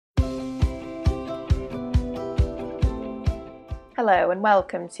Hello and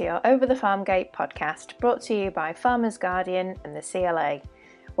welcome to your Over the Farm Gate podcast, brought to you by Farmers Guardian and the CLA.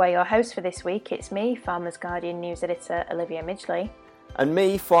 We're your hosts for this week. It's me, Farmers Guardian news editor Olivia Midgley. And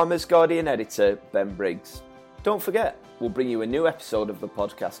me, Farmers Guardian editor Ben Briggs. Don't forget, we'll bring you a new episode of the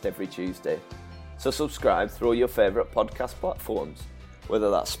podcast every Tuesday. So subscribe through all your favourite podcast platforms,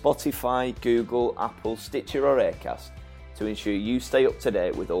 whether that's Spotify, Google, Apple, Stitcher or Acast, to ensure you stay up to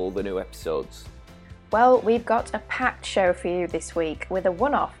date with all the new episodes. Well, we've got a packed show for you this week with a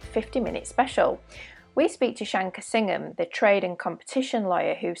one-off 50-minute special. We speak to Shankar Singham, the trade and competition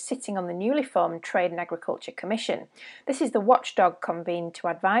lawyer who's sitting on the newly formed Trade and Agriculture Commission. This is the watchdog convened to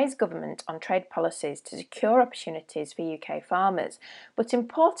advise government on trade policies to secure opportunities for UK farmers, but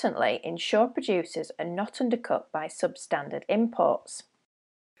importantly ensure producers are not undercut by substandard imports.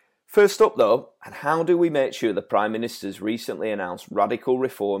 First up though, and how do we make sure the Prime Minister's recently announced radical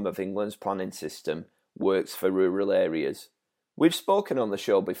reform of England's planning system works for rural areas? We've spoken on the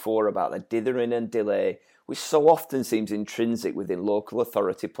show before about the dithering and delay which so often seems intrinsic within local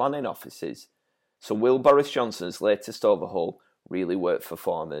authority planning offices. So will Boris Johnson's latest overhaul really work for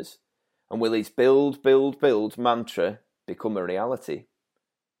farmers? And will his build, build, build mantra become a reality?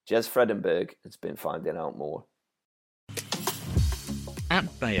 Jez Fredenberg has been finding out more.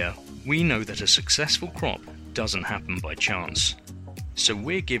 At Bayer, we know that a successful crop doesn't happen by chance. So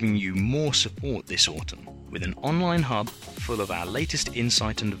we're giving you more support this autumn with an online hub full of our latest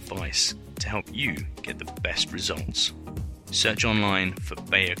insight and advice to help you get the best results. Search online for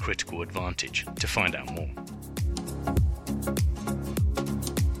Bayer Critical Advantage to find out more.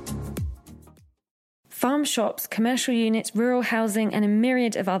 Farm shops, commercial units, rural housing and a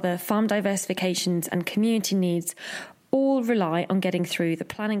myriad of other farm diversifications and community needs all rely on getting through the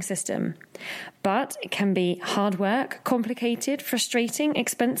planning system. But it can be hard work, complicated, frustrating,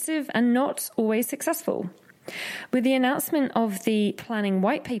 expensive, and not always successful. With the announcement of the planning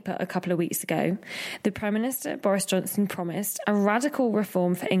white paper a couple of weeks ago, the Prime Minister Boris Johnson promised a radical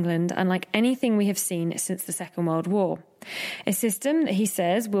reform for England unlike anything we have seen since the Second World War. A system that he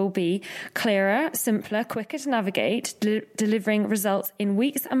says will be clearer, simpler, quicker to navigate, delivering results in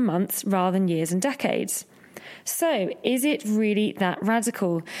weeks and months rather than years and decades. So, is it really that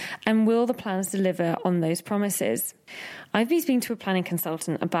radical? And will the plans deliver on those promises? I've been speaking to a planning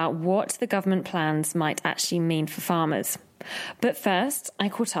consultant about what the government plans might actually mean for farmers. But first, I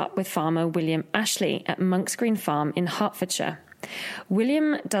caught up with farmer William Ashley at Monks Green Farm in Hertfordshire.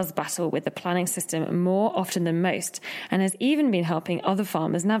 William does battle with the planning system more often than most and has even been helping other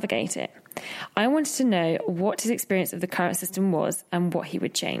farmers navigate it. I wanted to know what his experience of the current system was and what he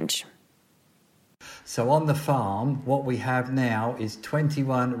would change. So on the farm, what we have now is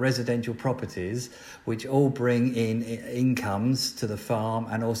 21 residential properties which all bring in incomes to the farm,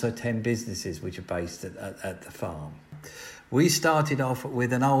 and also 10 businesses which are based at the farm. We started off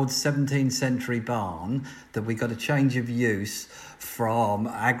with an old 17th century barn that we got a change of use from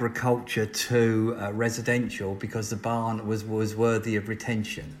agriculture to residential because the barn was worthy of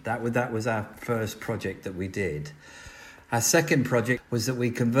retention. That was our first project that we did. Our second project was that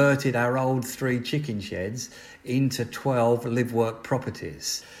we converted our old 3 chicken sheds into 12 live-work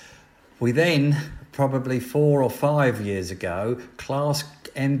properties. We then, probably 4 or 5 years ago, Class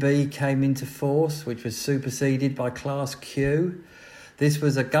MB came into force, which was superseded by Class Q. This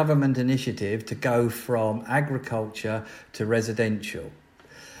was a government initiative to go from agriculture to residential.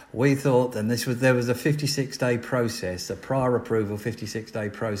 We thought then there was a 56-day process, a prior approval 56-day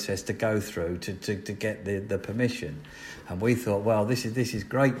process to go through to get the permission. And we thought, well, this is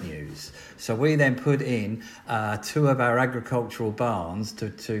great news. So we then put in 2 of our agricultural barns to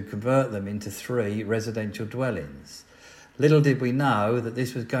convert them into 3 residential dwellings. Little did we know that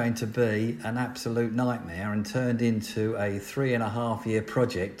this was going to be an absolute nightmare and turned into a 3.5-year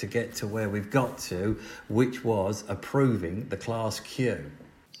project to get to where we've got to, which was approving the Class Q.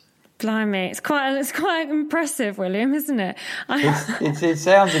 Blimey, it's quite impressive, William, isn't it? It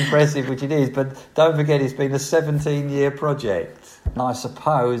sounds impressive, which it is, but don't forget it's been a 17-year project. And I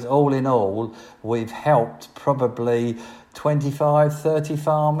suppose, all in all, we've helped probably 25, 30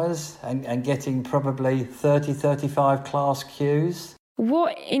 farmers and getting probably 30, 35 Class Qs.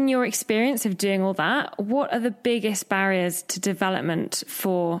 What, in your experience of doing all that, what are the biggest barriers to development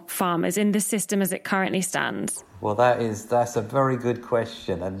for farmers in the system as it currently stands? Well, that's a very good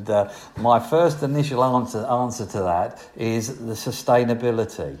question, and my first initial answer to that is the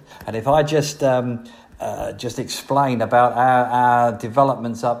sustainability. And if I just explain about our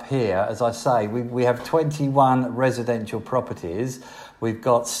developments up here, as I say, we have 21 residential properties. We've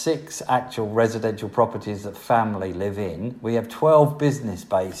got 6 actual residential properties that family live in. We have 12 business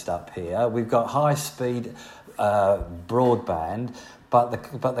based up here. We've got high speed broadband, but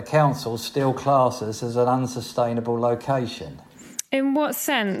the council still class us as an unsustainable location. In what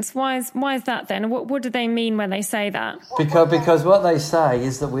sense? Why is that then? What do they mean when they say that? Because what they say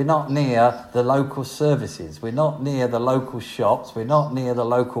is that we're not near the local services, we're not near the local shops, we're not near the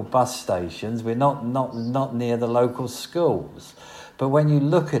local bus stations, we're not near the local schools. But when you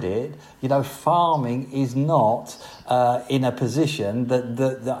look at it, farming is not in a position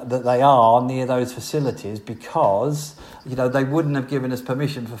that they are near those facilities, because they wouldn't have given us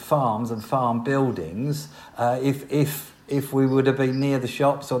permission for farms and farm buildings if we would have been near the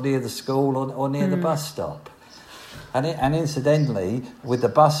shops or near the school or near the bus stop. And incidentally, with the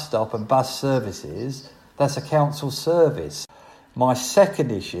bus stop and bus services, that's a council service. My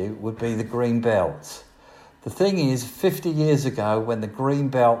second issue would be the green belt. The thing is, 50 years ago, when the green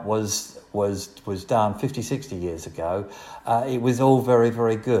belt was done, 50, 60 years ago, it was all very,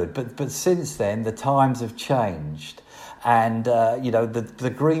 very good. But since then, the times have changed. And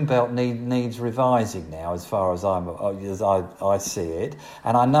the green belt needs revising now, as far as I see it.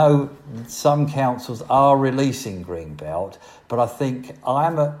 And I know some councils are releasing green belt, but I think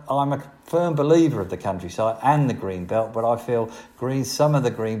I'm a firm believer of the countryside and the green belt. But I feel some of the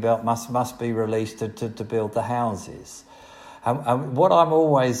green belt must be released to build the houses. And what I'm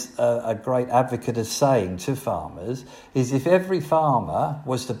always a great advocate of saying to farmers is, if every farmer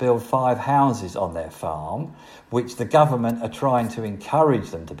was to build 5 houses on their farm, which the government are trying to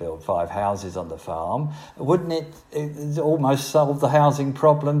encourage them to build 5 houses on the farm, wouldn't it almost solve the housing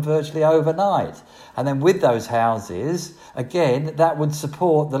problem virtually overnight? And then with those houses, again, that would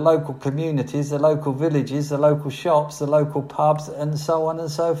support the local communities, the local villages, the local shops, the local pubs, and so on and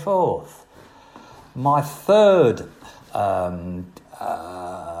so forth. My third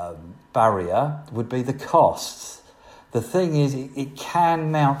barrier would be the costs. The thing is, it can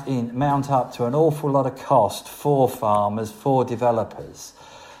mount up to an awful lot of cost for farmers, for developers.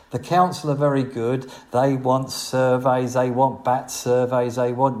 The council are very good. They want surveys, they want bat surveys,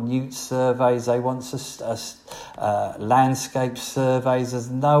 they want newt surveys, they want landscape surveys. There's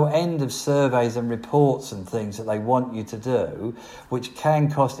no end of surveys and reports and things that they want you to do, which can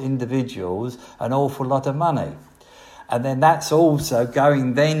cost individuals an awful lot of money. And then that's also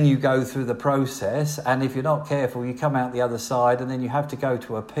then you go through the process, and if you're not careful, you come out the other side, and then you have to go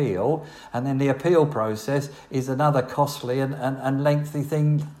to appeal, and then the appeal process is another costly and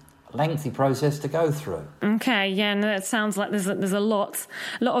lengthy process to go through. Okay, yeah, no, it sounds like there's a lot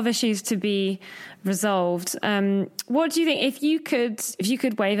of issues to be resolved. What do you think, if you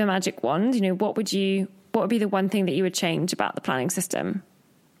could wave a magic wand, what would be the one thing that you would change about the planning system?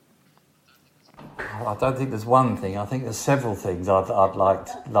 I don't think there's one thing. I think there's several things I'd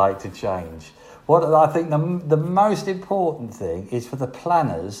like to change. What I think the most important thing is for the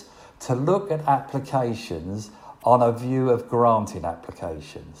planners to look at applications on a view of granting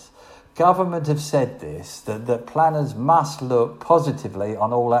applications. Government have said this, that planners must look positively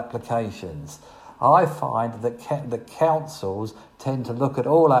on all applications. I find that councils tend to look at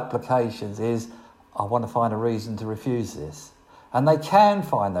all applications as, I want to find a reason to refuse this. And they can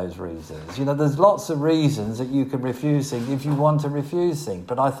find those reasons. There's lots of reasons that you can refuse things if you want to refuse things.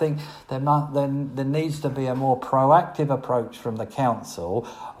 But I think there needs to be a more proactive approach from the council,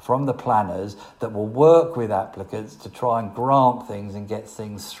 from the planners, that will work with applicants to try and grant things and get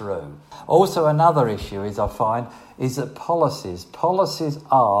things through. Also, another issue I find is that policies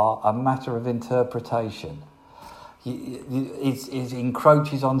are a matter of interpretation. It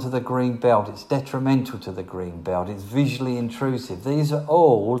encroaches onto the green belt, it's detrimental to the green belt, it's visually intrusive. These are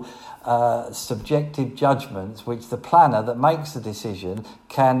all subjective judgments which the planner that makes the decision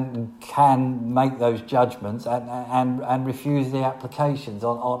can make those judgments and refuse the applications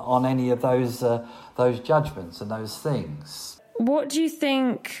on any of those judgments and those things. What do you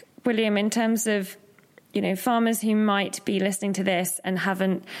think, William, in terms of farmers who might be listening to this and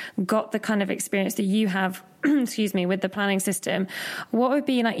haven't got the kind of experience that you have, with the planning system, what would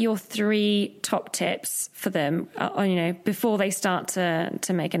be like your 3 top tips for them, before they start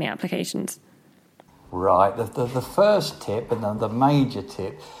to make any applications? Right. The first tip and the major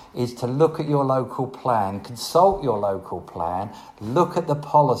tip is to look at your local plan, consult your local plan, look at the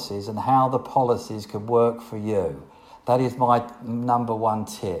policies and how the policies can work for you. That is my number 1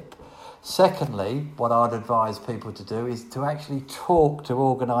 tip. Secondly, what I'd advise people to do is to actually talk to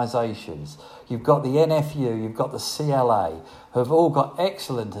organisations. You've got the NFU, you've got the CLA, who have all got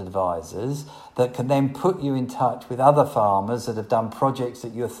excellent advisors that can then put you in touch with other farmers that have done projects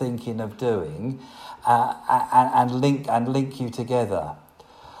that you're thinking of doing, and link you together.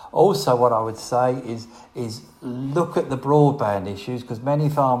 Also, what I would say is look at the broadband issues, because many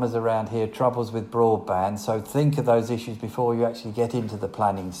farmers around here have troubles with broadband. So think of those issues before you actually get into the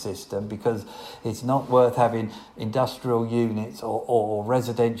planning system, because it's not worth having industrial units or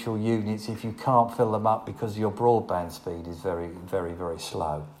residential units if you can't fill them up because your broadband speed is very, very, very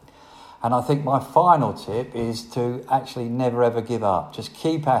slow. And I think my final tip is to actually never ever give up. Just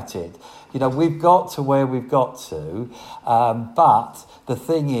keep at it. You know, we've got to where we've got to, but the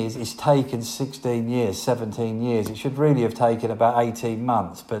thing is, it's taken 16 years, 17 years. It should really have taken about 18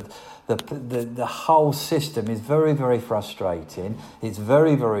 months, but the whole system is very, very frustrating. It's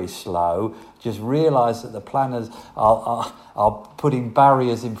very, very slow. Just realise that the planners are putting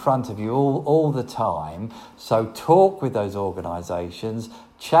barriers in front of you all the time. So talk with those organisations,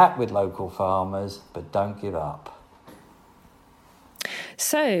 chat with local farmers, but don't give up.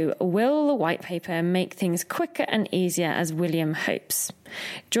 So, will the white paper make things quicker and easier as William hopes?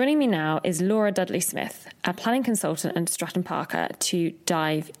 Joining me now is Laura Dudley-Smith, a planning consultant at Stratton Parker, to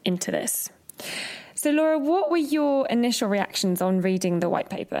dive into this. So, Laura, what were your initial reactions on reading the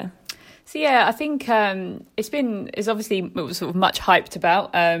white paper? So yeah, I think it was sort of much hyped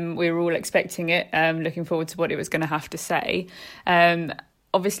about. We were all expecting it, looking forward to what it was going to have to say.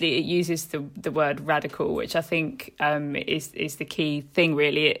 Obviously, it uses the word radical, which I think is the key thing,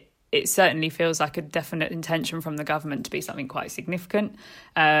 really. It certainly feels like a definite intention from the government to be something quite significant.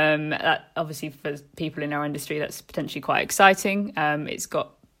 That obviously, for people in our industry, that's potentially quite exciting. It's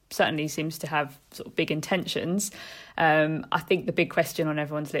certainly seems to have sort of big intentions. I think the big question on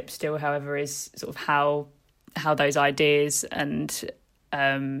everyone's lips still, however, is sort of how those ideas and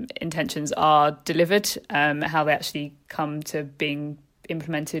intentions are delivered, how they actually come to being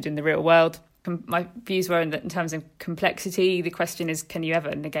implemented in the real world. My views were in terms of complexity. The question is, can you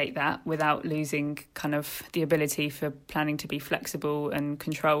ever negate that without losing kind of the ability for planning to be flexible and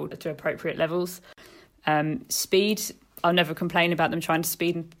controlled to appropriate levels? Speed, I'll never complain about them trying to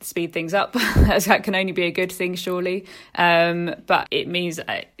speed things up. That can only be a good thing, surely. But it means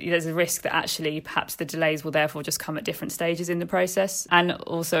there's a risk that actually perhaps the delays will therefore just come at different stages in the process. And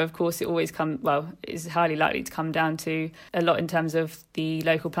also, of course, it always is highly likely to come down to a lot in terms of the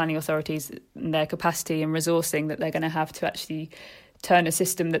local planning authorities and their capacity and resourcing that they're going to have to actually turn a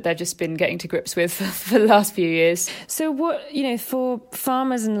system that they've just been getting to grips with for the last few years. So for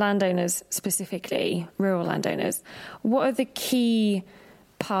farmers and landowners specifically, rural landowners, what are the key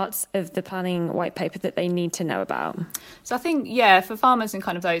parts of the planning white paper that they need to know about? So I think, for farmers and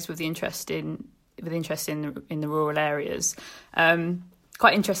kind of those with interest in the rural areas,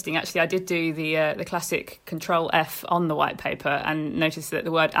 quite interesting, actually. I did do the classic Control F on the white paper and noticed that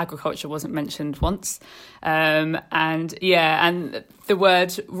the word agriculture wasn't mentioned once. And the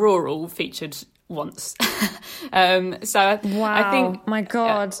word rural featured once. So wow, I think, my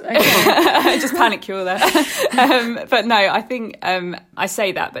God. Yeah. Okay. I just panicked you all there. But no, I think I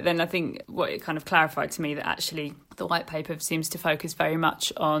say that, but then I think what it kind of clarified to me that actually the white paper seems to focus very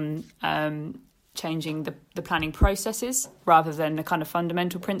much on changing the planning processes rather than the kind of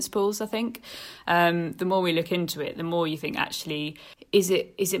fundamental principles. I think the more we look into it, the more you think, actually, is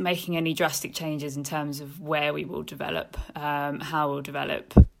it making any drastic changes in terms of where we will develop, how we'll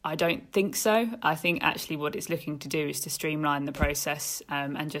develop? I don't think so. I think actually what it's looking to do is to streamline the process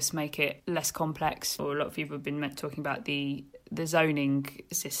and just make it less complex. Or a lot of people have been talking about the zoning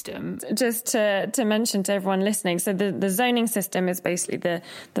system. Just to mention to everyone listening, so the zoning system is basically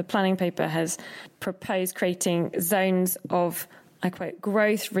the planning paper has proposed creating zones of, I quote,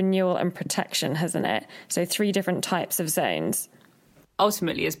 growth, renewal and protection, hasn't it? So 3 different types of zones.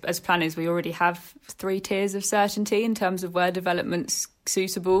 Ultimately, as planners, we already have 3 tiers of certainty in terms of where development's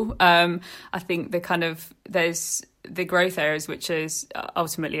suitable. I think there's the growth areas, which is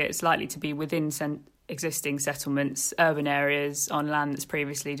ultimately it's likely to be within existing settlements, urban areas on land that's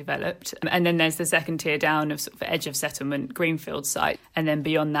previously developed. And then there's the second tier down of sort of edge of settlement, greenfield site. And then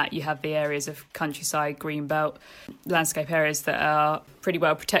beyond that, you have the areas of countryside, greenbelt, landscape areas that are pretty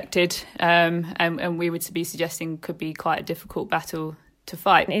well protected. And we would be suggesting could be quite a difficult battle to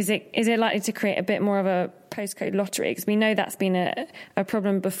fight. Is it likely to create a bit more of a postcode lottery? Because we know that's been a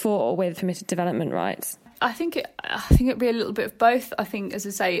problem before with permitted development rights. I think it'll be a little bit of both. I think, as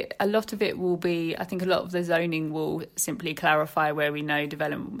I say, a lot of it will be, I think a lot of the zoning will simply clarify where we know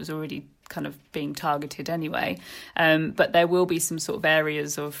development was already kind of being targeted anyway. But there will be some sort of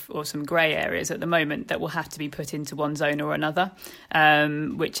areas or some grey areas at the moment that will have to be put into one zone or another,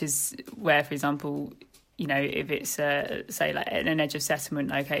 which is where, for example, if it's say like an edge of settlement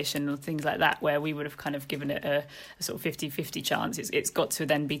location or things like that, where we would have kind of given it a sort of 50-50 chance,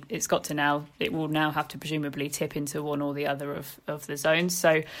 it will now have to presumably tip into one or the other of the zones.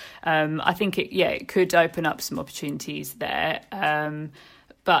 So I think it could open up some opportunities there.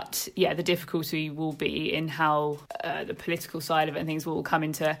 But the difficulty will be in how the political side of it and things will come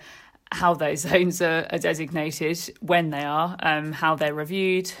into how those zones are designated, when they are, how they're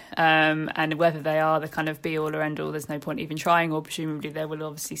reviewed, and whether they are the kind of be-all or end-all. There's no point even trying, or presumably there will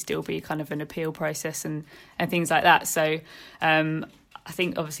obviously still be kind of an appeal process and things like that. So I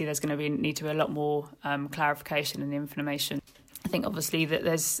think obviously there's going to need to be a lot more clarification and information. I think obviously that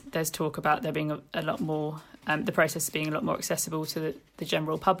there's talk about there being a lot more, the process being a lot more accessible to the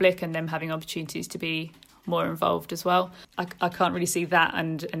general public, and them having opportunities to be more involved as well. I can't really see that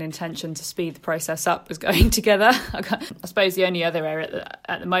and an intention to speed the process up as going together. I suppose the only other area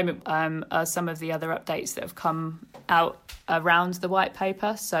at the moment are some of the other updates that have come out around the white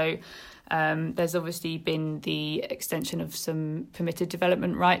paper. So there's obviously been the extension of some permitted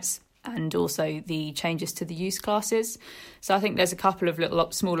development rights, and also the changes to the use classes. So I think there's a couple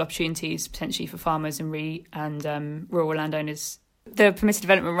of small opportunities potentially for farmers and rural landowners. The permitted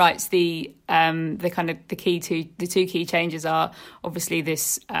development rights, the two key changes are obviously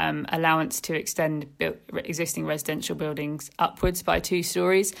this allowance to extend existing residential buildings upwards by 2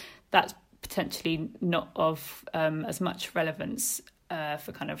 stories. That's potentially not of as much relevance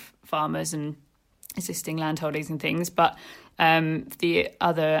for kind of farmers and existing landholdings and things, but the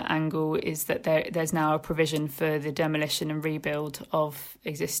other angle is that there's now a provision for the demolition and rebuild of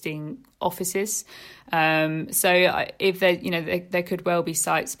existing offices. So if there could well be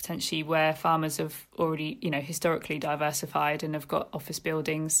sites potentially where farmers have already historically diversified and have got office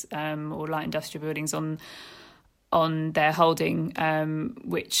buildings or light industrial buildings on their holding,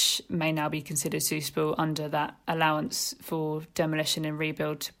 which may now be considered suitable under that allowance for demolition and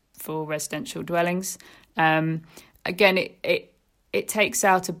rebuild for residential dwellings. Again, it takes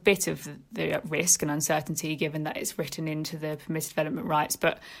out a bit of the risk and uncertainty, given that it's written into the permitted development rights.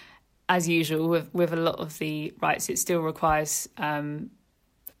 But as usual with a lot of the rights, it still requires prior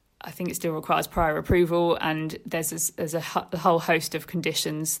approval, and there's a whole host of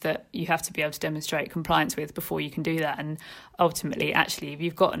conditions that you have to be able to demonstrate compliance with before you can do that. And ultimately, actually, if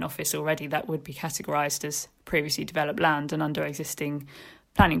you've got an office already, that would be categorised as previously developed land, and under existing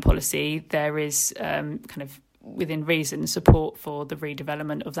planning policy, there is kind of within reason support for the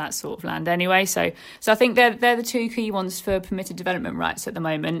redevelopment of that sort of land anyway. So I think they're the 2 key ones for permitted development rights at the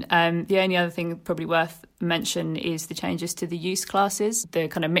moment. The only other thing probably worth mention is the changes to the use classes. The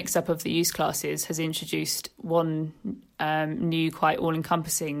kind of mix-up of the use classes has introduced one new, quite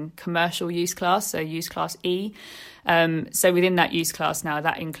all-encompassing commercial use class, so use class E. So within that use class now,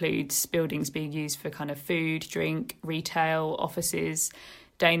 that includes buildings being used for kind of food, drink, retail, offices,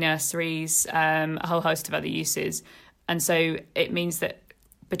 day nurseries, a whole host of other uses. And so it means that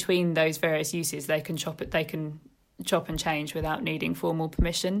between those various uses, they can chop and change without needing formal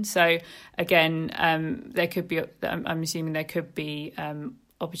permission. So again, there could be, I'm assuming there could be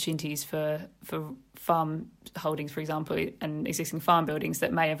opportunities for farm holdings, for example, and existing farm buildings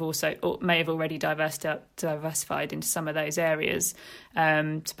that may have already diversified into some of those areas,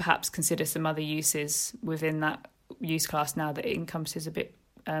 to perhaps consider some other uses within that use class now that it encompasses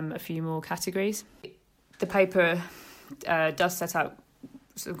a few more categories. The paper does set out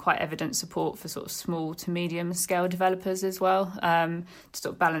some quite evident support for sort of small to medium scale developers as well, to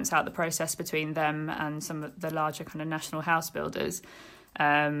sort of balance out the process between them and some of the larger kind of national house builders.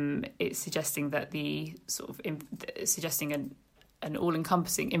 It's suggesting that an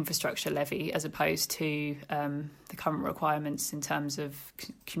all-encompassing infrastructure levy as opposed to the current requirements in terms of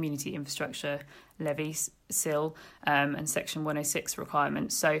community infrastructure levies, SIL, and Section 106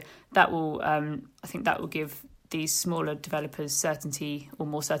 requirements. So that will, I think that will give these smaller developers certainty, or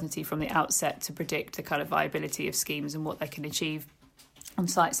more certainty from the outset, to predict the kind of viability of schemes and what they can achieve on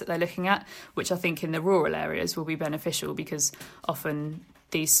sites that they're looking at, which I think in the rural areas will be beneficial, because often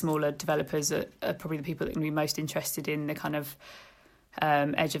these smaller developers are probably the people that can be most interested in the kind of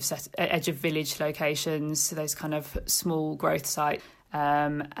edge of village locations, so those kind of small growth sites.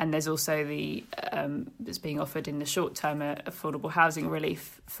 And there's also that's being offered in the short term affordable housing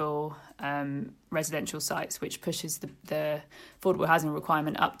relief for residential sites, which pushes the affordable housing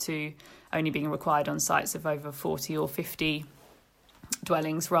requirement up to only being required on sites of over 40 or 50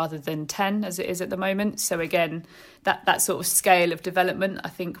 dwellings rather than 10 as it is at the moment. So again, that sort of scale of development I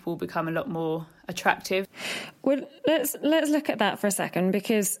think will become a lot more attractive. Well, let's look at that for a second,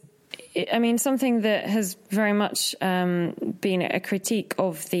 because I mean, something that has very much been a critique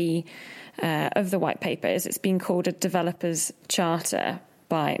of the of the white paper is it's been called a developers' charter.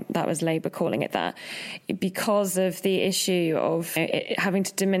 That was Labour calling it that, because of the issue of it having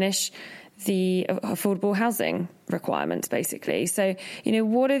to diminish the affordable housing requirements, basically. So,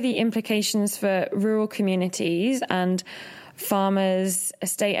 what are the implications for rural communities and farmers,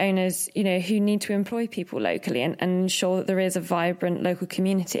 estate owners, who need to employ people locally and ensure that there is a vibrant local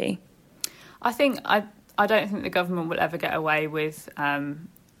community? I don't think the government will ever get away with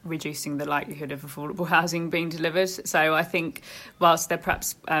reducing the likelihood of affordable housing being delivered. So I think, whilst they're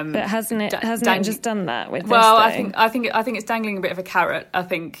perhaps, but hasn't it just done that with? Well, this, I think it's dangling a bit of a carrot. I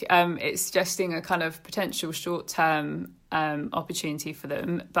think it's suggesting a kind of potential short-term opportunity for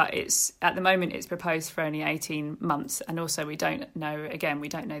them, but at the moment it's proposed for only 18 months, and also we don't know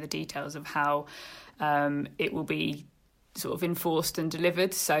the details of how it will be sort of enforced and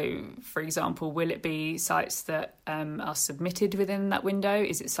delivered. So, for example, will it be sites that are submitted within that window?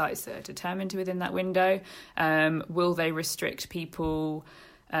 Is it sites that are determined within that window? Will they restrict people?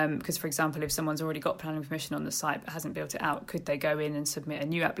 Because, for example, if someone's already got planning permission on the site but hasn't built it out, could they go in and submit a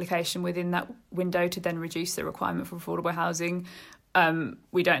new application within that window to then reduce the requirement for affordable housing?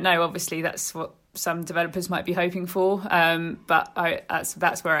 We don't know. Obviously, that's what some developers might be hoping for, but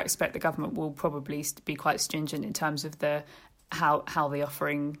that's where I expect the government will probably be quite stringent in terms of how the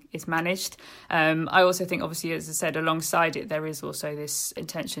offering is managed. I also think, obviously, as I said, alongside it, there is also this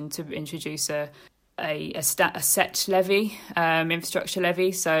intention to introduce a set levy, infrastructure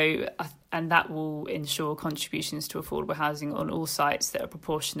levy. So, and that will ensure contributions to affordable housing on all sites that are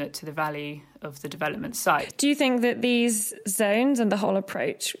proportionate to the value of the development site. Do you think that these zones and the whole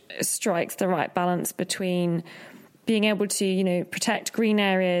approach strikes the right balance between being able to, protect green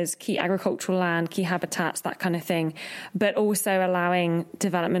areas, key agricultural land, key habitats, that kind of thing, but also allowing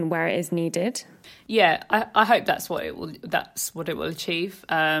development where it is needed? Yeah, I hope that's what it will achieve.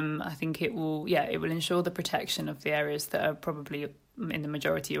 I think it will ensure the protection of the areas that are probably in the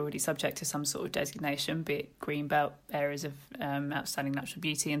majority already subject to some sort of designation, be it green belt areas of outstanding natural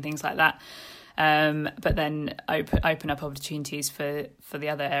beauty and things like that. But then open up opportunities for the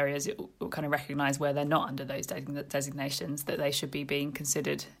other areas. It will kind of recognise where they're not under those designations, that they should be being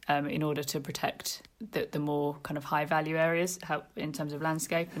considered in order to protect the more kind of high value areas in terms of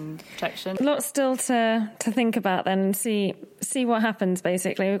landscape and protection. Lots still to think about then, and see what happens.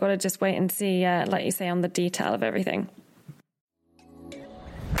 Basically, we've got to just wait and see, like you say, on the detail of everything.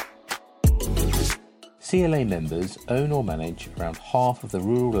 CLA members own or manage around half of the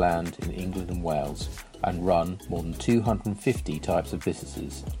rural land in England and Wales and run more than 250 types of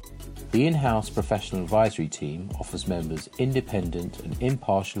businesses. The in-house professional advisory team offers members independent and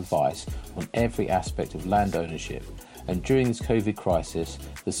impartial advice on every aspect of land ownership, and during this COVID crisis,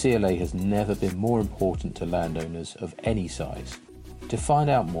 the CLA has never been more important to landowners of any size. To find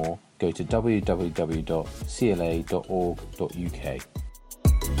out more, go to www.cla.org.uk.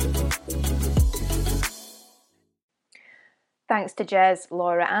 Thanks to Jez,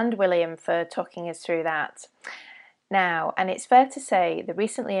 Laura and William for talking us through that. Now, and it's fair to say the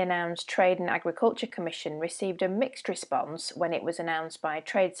recently announced Trade and Agriculture Commission received a mixed response when it was announced by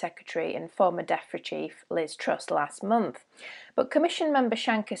Trade Secretary and former DEFRA Chief Liz Truss last month. But Commission member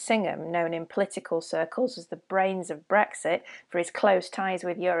Shankar Singham, known in political circles as the brains of Brexit for his close ties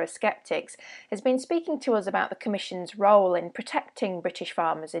with Eurosceptics, has been speaking to us about the Commission's role in protecting British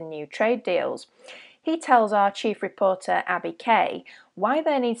farmers in new trade deals. He tells our chief reporter, Abby Kay, why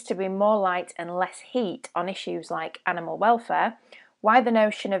there needs to be more light and less heat on issues like animal welfare, why the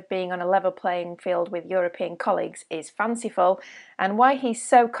notion of being on a level playing field with European colleagues is fanciful, and why he's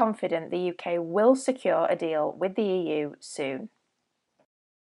so confident the UK will secure a deal with the EU soon.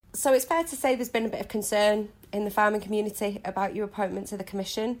 So it's fair to say there's been a bit of concern in the farming community about your appointment to the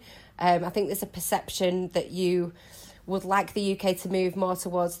Commission. I think there's a perception that you would like the UK to move more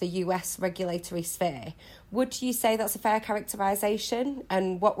towards the US regulatory sphere. Would you say that's a fair characterisation?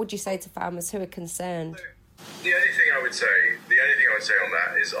 And what would you say to farmers who are concerned? The only thing I would say on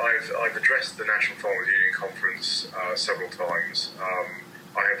that is I've addressed the National Farmers Union Conference several times.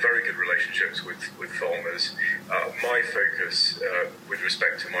 I have very good relationships with farmers. My focus with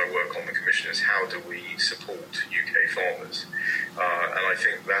respect to my work on the Commission is how do we support UK farmers? And I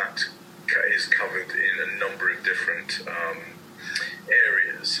think that is covered in a number of different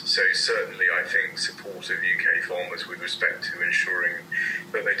areas. So certainly I think support of UK farmers with respect to ensuring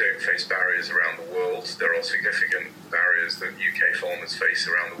that they don't face barriers around the world. There are significant barriers that UK farmers face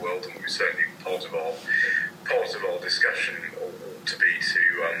around the world, and we certainly part of our discussion ought to be to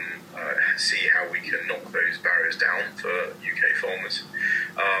see how we can knock those barriers down for UK farmers.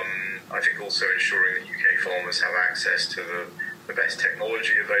 I think also ensuring that UK farmers have access to the best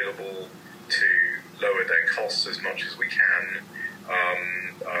technology available, to lower their costs as much as we can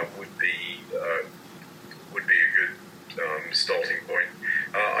would be a good starting point.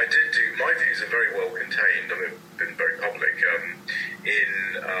 My views are very well contained. I've been very public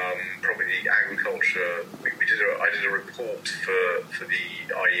in probably the agriculture. I did a report for the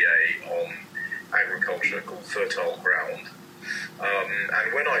IEA on agriculture called Fertile Ground.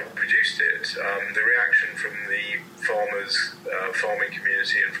 And when I produced it, the reaction from the farmers, farming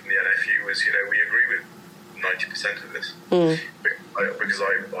community and from the NFU was, we agree with 90% of this. Because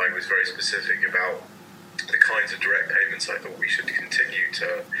I was very specific about the kinds of direct payments I thought we should continue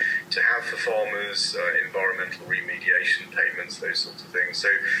to have for farmers, environmental remediation payments, those sorts of things. So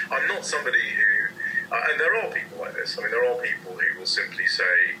I'm not somebody who, and there are people like this, there are people who will simply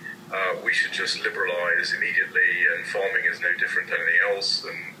say, we should just liberalise immediately, and farming is no different than anything else,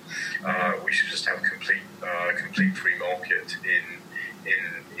 and we should just have complete free market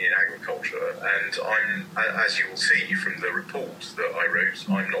in agriculture. And as you will see from the report that I wrote,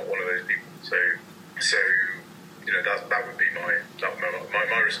 I'm not one of those people. So that would be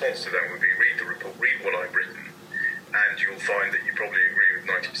my response to them would be read the report, read what I've written, and you'll find that you probably agree with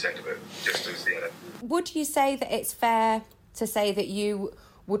 90% of it, just as the other. Would you say that it's fair to say that you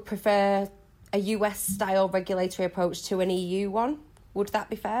would prefer a US-style regulatory approach to an EU one? Would that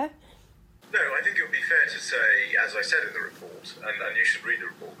be fair? No, I think it would be fair to say, as I said in the report, and you should read the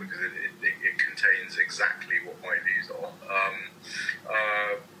report because it contains exactly what my views are.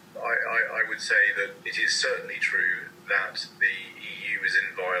 I would say that it is certainly true that the EU is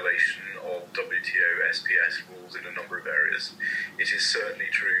in violation of WTO SPS rules in a number of areas. It is certainly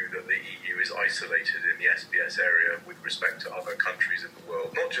true that the EU is isolated in the SPS area with respect to other countries in the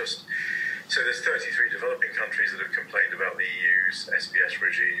world. Not just, so there's 33 developing countries that have complained about the EU's SPS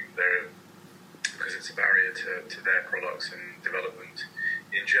regime because it's a barrier to their products and development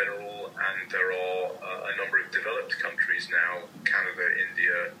in general, and there are a number of developed countries now, Canada,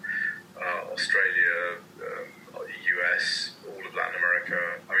 India, Australia, US, all of Latin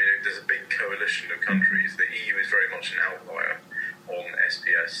America. There's a big coalition of countries. The EU is very much an outlier on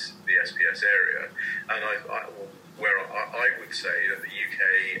SPS, the SPS area, and I would say that the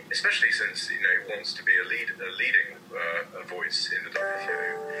UK, especially since it wants to be a leading voice in the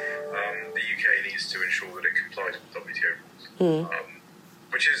WTO, the UK needs to ensure that it complies with WTO rules.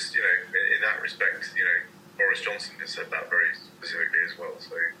 Which is, in that respect, Boris Johnson has said that very specifically as well.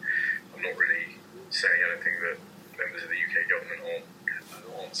 So I'm not really saying anything that members of the UK government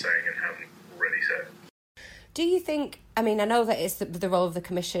aren't saying and haven't already said. Do you think, I know that it's the role of the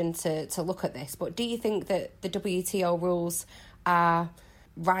Commission to look at this, but do you think that the WTO rules are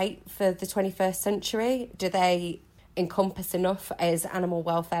right for the 21st century? Do they encompass enough as animal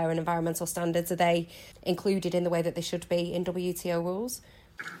welfare and environmental standards? Are they included in the way that they should be in WTO rules?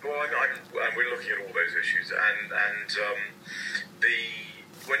 Well, we're looking at all those issues, and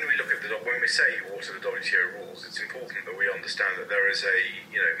when we say what are the WTO rules, it's important that we understand that there is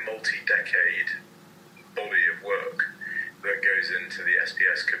a multi-decade body of work that goes into the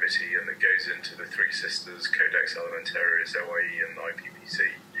SPS committee and that goes into the Three Sisters, Codex Alimentarius, OIE, and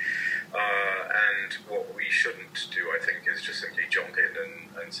IPPC. And what we shouldn't do, I think, is just simply jump in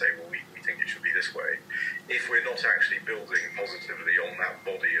and say, well, we think it should be this way, if we're not actually building positively on that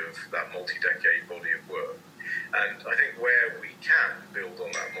multi-decade body of work. And I think where we can build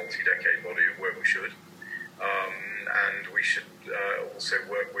on that multi-decade body of work, we should. And we should also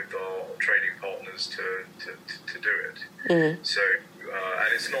work with our trading partners to do it. So,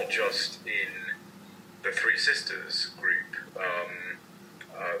 and it's not just in the Three Sisters group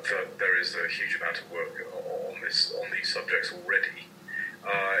that there is a huge amount of work on these subjects already.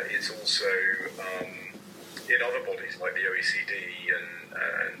 It's also in other bodies like the OECD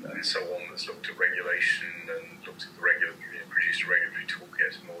and so on that's looked at regulation and looked at produced a regulatory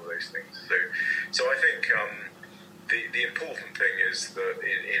toolkit and all of those things. So I think the important thing is that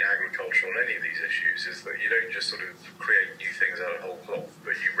in agriculture on any of these issues is that you don't just sort of create new things out of whole cloth,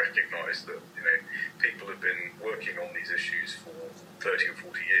 but you recognise that people have been working on these issues for 30 or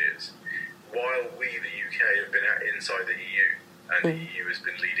 40 years, while we, the UK, have been inside the EU, and the EU has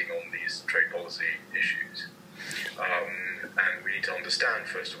been leading on these trade policy issues. And we need to understand,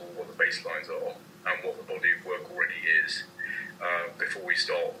 first of all, what the baselines are and what the body of work already is before we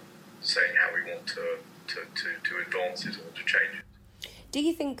start saying how we want to advance it or to change it. Do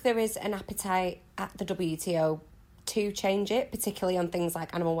you think there is an appetite at the WTO to change it, particularly on things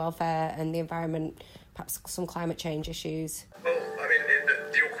like animal welfare and the environment, perhaps some climate change issues? Well,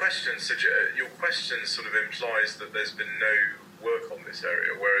 your question sort of implies that there's been no work on this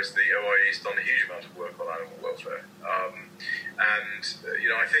area, whereas the OIE's done a huge amount of work on animal welfare.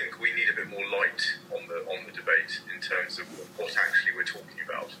 I think we need a bit more light on the debate in terms of what actually we're talking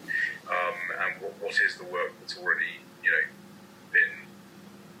about, and what is the work that's already been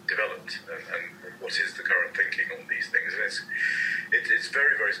developed, and what is the current thinking on these things. And it's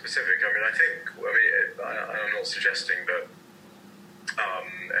very, very specific. I'm not suggesting that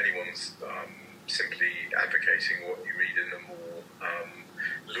anyone's simply advocating what you read in the more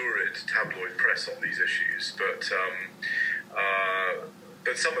lurid tabloid press on these issues, but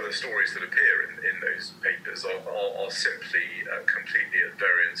some of the stories that appear in those papers are simply completely at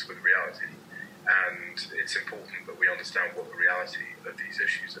variance with reality. And it's important that we understand what the reality of these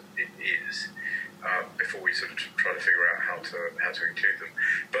issues is before we sort of try to figure out how to include them.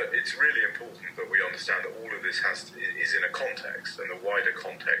 But it's really important that we understand that all of this is in a context, and the wider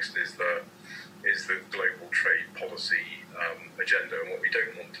context is the global trade policy agenda. And what we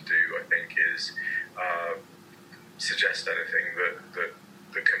don't want to do, I think, is suggest anything that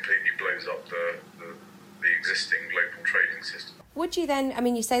completely blows up the existing global trading system. Would you then,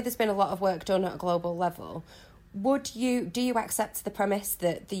 you say there's been a lot of work done at a global level, do you accept the premise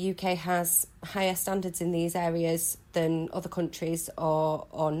that the UK has higher standards in these areas than other countries,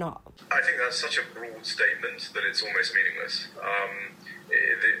 or not? I think that's such a broad statement that it's almost meaningless.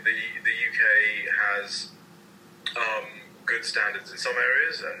 The UK has good standards in some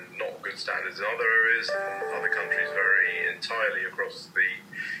areas and not good standards in other areas, and other countries vary entirely across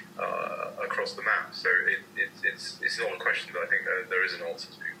the map. So it's not a question that I think there is an answer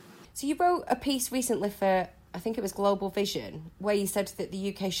to. So you wrote a piece recently for, I think it was Global Vision, where you said that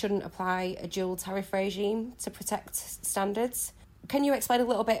the UK shouldn't apply a dual tariff regime to protect standards. Can you explain a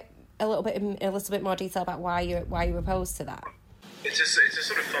little bit in a little bit more detail about why you're opposed to that? It's a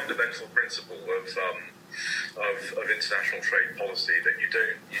sort of fundamental principle of international trade policy that you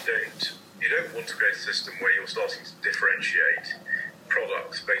don't want to create a system where you're starting to differentiate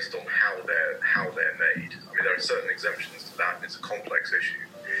products based on how they're made. There are certain exemptions to that. It's a complex issue,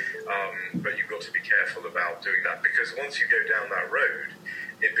 but you've got to be careful about doing that, because once you go down that road,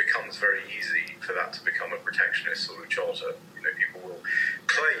 it becomes very easy for that to become a protectionist sort of charter. People will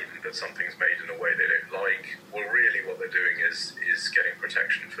claim that something's made in a way they don't like. Well, really, what they're doing is getting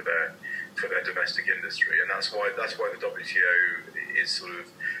protection for their domestic industry, and that's why the WTO is sort of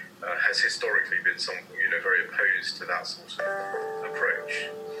has historically been very opposed to that sort of approach,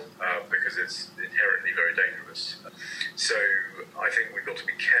 because it's inherently very dangerous. So I think we've got to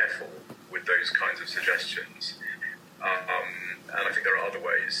be careful with those kinds of suggestions, and I think there are other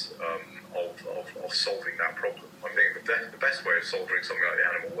ways of solving that problem. I think the best way of solving something like the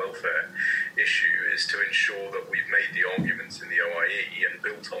animal welfare issue is to ensure that we've made the arguments in the OIE and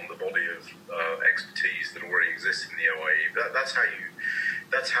built on the body of expertise that already exists in the OIE. That's how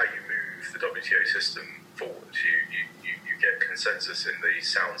you move the WTO system forward. You get consensus in the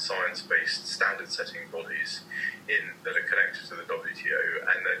sound science-based standard-setting bodies that are connected to the WTO,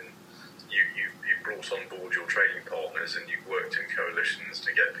 and then you brought on board your trading partners, and you've worked in coalitions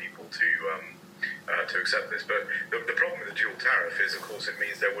to get people to accept this. But the problem with the dual tariff is, of course, it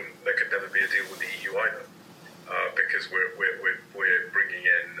means there could never be a deal with the EU either, because we're bringing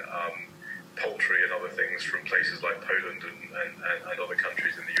in poultry and other things from places like Poland and other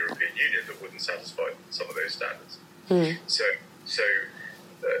countries in the European Union that wouldn't satisfy some of those standards. So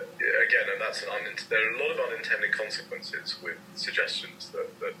again, and there are a lot of unintended consequences with suggestions that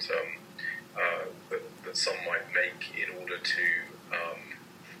some might make in order to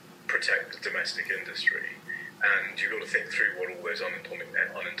protect the domestic industry, and you've got to think through what all those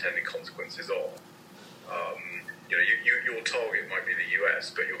unintended consequences are. Your target might be the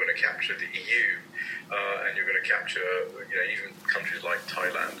US, but you're going to capture the EU, and you're going to capture even countries like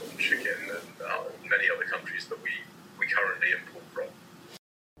Thailand on chicken, and many other countries that we currently import from.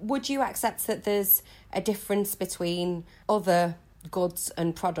 Would you accept that there's a difference between other goods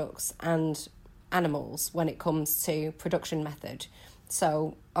and products and animals when it comes to production method?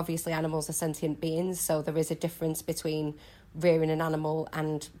 So obviously animals are sentient beings, so there is a difference between rearing an animal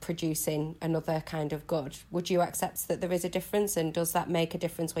and producing another kind of good. Would you accept that there is a difference, and does that make a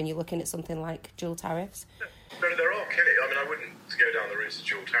difference when you're looking at something like dual tariffs? There are cases. I wouldn't go down the route of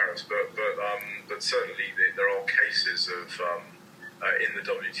dual tariffs, but certainly there are cases of in the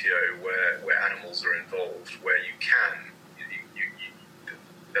WTO where animals are involved, where you can.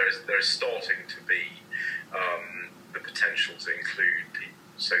 There's starting to be the potential to include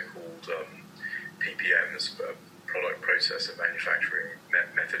so-called PPMs, product process and manufacturing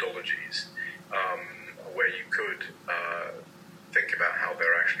methodologies, where you could think about how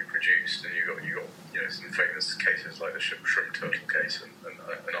they're actually produced. And you got some famous cases like the shrimp turtle case and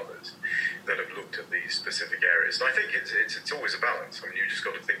others that have looked at these specific areas. And I think it's always a balance. I mean, you just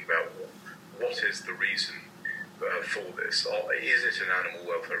got to think about what is the reason for this. Is it an animal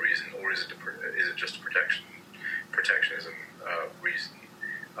welfare reason, or is it just a protectionism reason?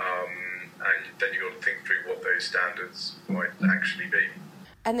 And then you've got to think through what those standards might actually be.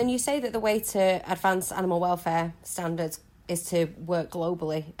 And then you say that the way to advance animal welfare standards is to work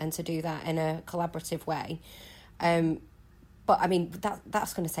globally and to do that in a collaborative way. But I mean,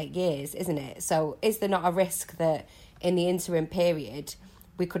 that's going to take years, isn't it? So is there not a risk that in the interim period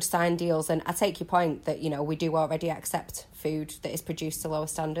we could sign deals? And I take your point that, we do already accept food that is produced to lower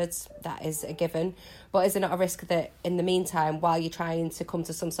standards. That is a given. But is there not a risk that in the meantime, while you're trying to come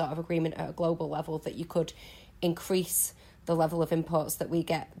to some sort of agreement at a global level, that you could increase the level of imports that we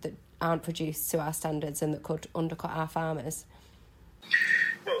get that aren't produced to our standards and that could undercut our farmers?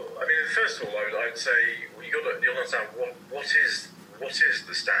 Well, I mean, first of all, I would say you'll understand what is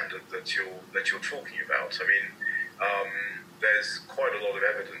the standard that you're talking about. I mean, there's quite a lot of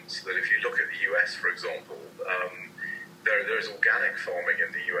evidence that if you look at the US, for example, there is organic farming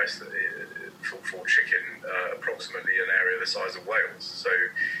in the US for chicken, approximately an area the size of Wales. So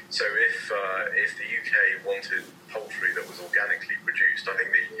if the UK wanted poultry that was organically produced, I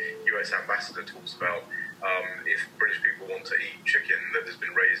think the US ambassador talks about if British people want to eat chicken that has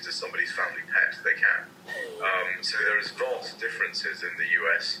been raised as somebody's family pet, they can. So there is vast differences in the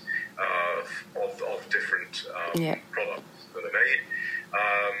US of different products that are made.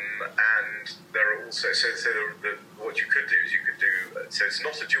 And there are also, what you could do is so it's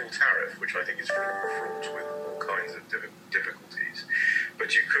not a dual tariff, which I think is fraught with all kinds of difficulties,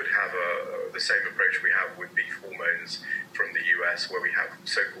 but you could have the same approach we have with beef hormones from the US, where we have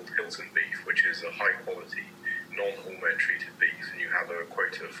so-called Hilton beef, which is a high-quality, non-hormone treated beef, and you have a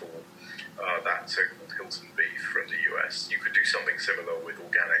quota for that so-called Hilton beef from the US. You could do something similar with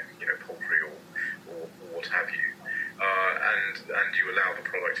organic, poultry or what have you. And you allow the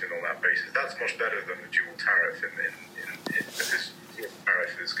product in on that basis. That's much better than the dual tariff because dual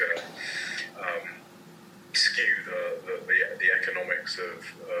tariff is going to skew the economics of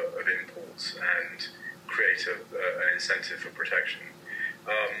imports and create an incentive for protection.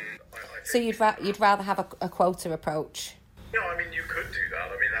 So you'd rather have a quota approach? No, I mean, you could do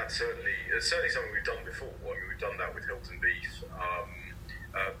that. I mean, it's certainly something we've done before. I mean, we've done that with Hilton beef.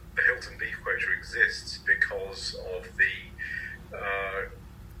 The Hilton beef quota exists because of the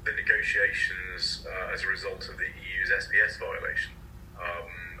negotiations as a result of the EU's SPS violation.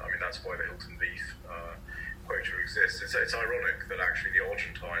 I mean, that's why the Hilton beef quota exists. It's ironic that actually the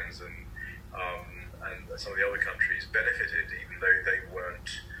Argentines and some of the other countries benefited, even though they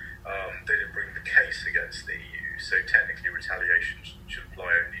didn't bring the case against the EU. So technically, retaliation should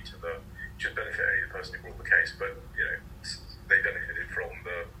benefit only the person who brought the case, but they benefited from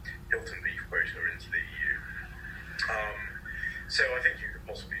the Hilton beef quota into the EU. So I think you could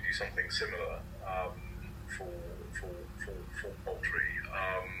possibly do something similar for poultry.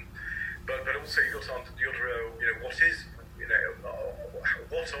 But also you've got to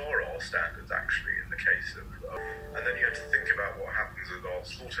what are our standards actually in the case of, and then you have to think about what happens at our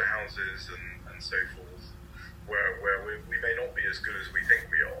slaughterhouses and so forth, where we may not be as good as we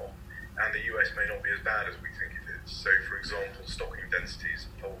think we are, and the US may not be as bad as we think it is. So, for example, stocking densities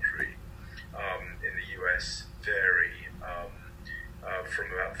of poultry in the US vary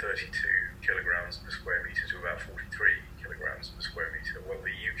from about 32 kilograms per square metre to about 43 kilograms per square metre. Well,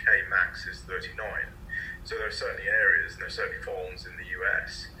 the UK max is 39. So there are certainly areas and there are certainly farms in the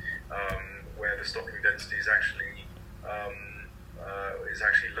US where the stocking density is actually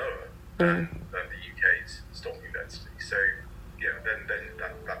lower than the UK's stocking density. So then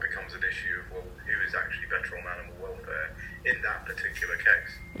that becomes an issue of, well, who is actually better on animal welfare in that particular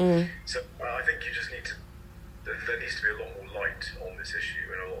case. So I think you just need to, there needs to be a lot more light on this issue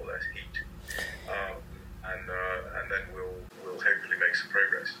and a lot less heat, and then we'll hopefully make some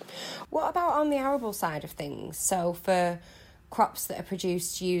progress. What about on the arable side of things? So for crops that are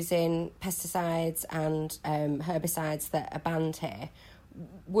produced using pesticides and herbicides that are banned here,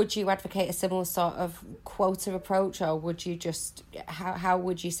 would you advocate a similar sort of quota approach, or would you just how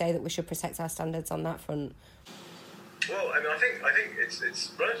would you say that we should protect our standards on that front? Well, I mean, I think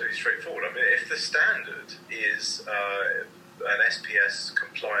it's relatively straightforward. I mean, if the standard is an SPS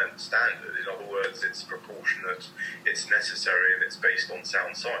compliant standard, in other words, it's proportionate, it's necessary, and it's based on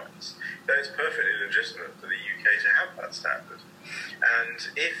sound science, then it's perfectly legitimate for the UK to have that standard. And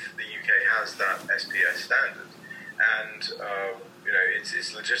if the UK has that SPS standard, and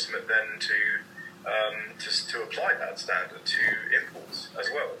it's legitimate then to to apply that standard to imports as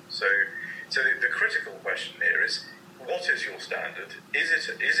well. So the critical question here is, what is your standard? Is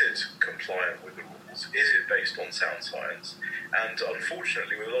it compliant with the rules? Is it based on sound science? And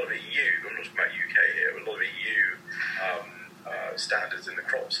unfortunately, with a lot of EU, I'm not talking about UK here, but a lot of EU standards in the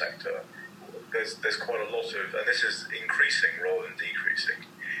crop sector, there's quite a lot of, and this is increasing rather than decreasing,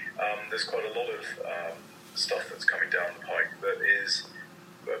 there's quite a lot of stuff that's coming down the pike that is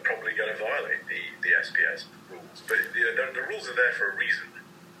probably going to violate the SPS rules. But the rules are there for a reason.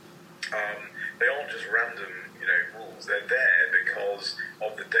 They aren't just random, rules. They're there because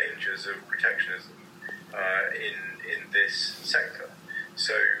of the dangers of protectionism in this sector.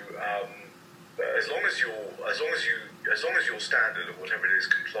 So as long as your standard or whatever it is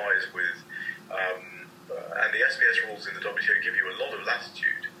complies with, and the SPS rules in the WTO give you a lot of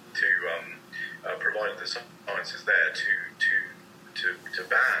latitude to provided the science is there to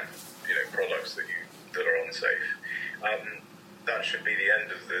ban products that are unsafe. That should be the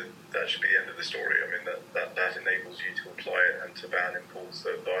end of the story. I mean that enables you to apply it and to ban imports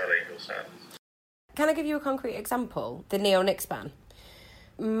that violate your standards. Can I give you a concrete example? The neonics ban.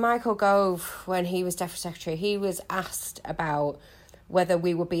 Michael Gove, when he was Deputy Secretary, he was asked about whether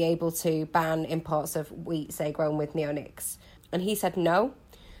we would be able to ban imports of wheat, say, grown with neonics, and he said no.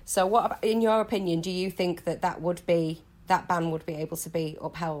 So, what, in your opinion, do you think that ban would be able to be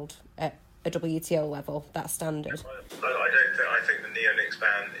upheld at a WTO level, that standard? I think the neonics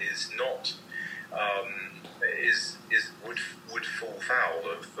ban is not would fall foul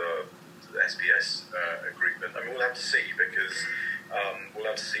of the SPS agreement. I mean, we'll have to see, because we'll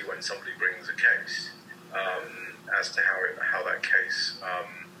have to see when somebody brings a case as to how that case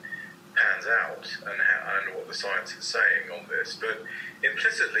pans out and what the science is saying on this. But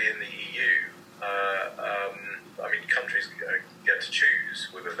implicitly in the EU, countries get to choose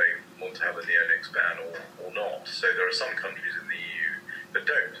whether they want to have a neonics ban or not. So there are some countries in the EU that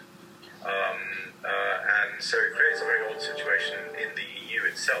don't. And so it creates a very odd situation in the EU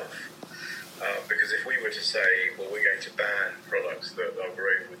itself. Because if we were to say, well, we're going to ban products that are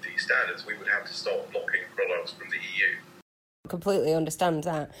grown with these standards, we would have to start blocking products from the EU. Completely understand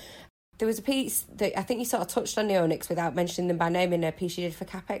that. There was a piece that I think you sort of touched on neonics without mentioning them by name in a piece you did for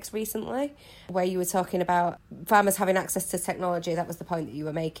CapEx recently, where you were talking about farmers having access to technology. That was the point that you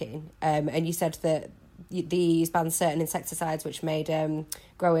were making. And you said that the EU's banned certain insecticides which made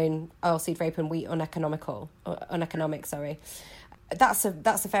growing oilseed rape and wheat uneconomic. That's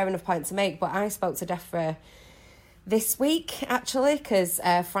a fair enough point to make, but I spoke to DEFRA this week, actually, because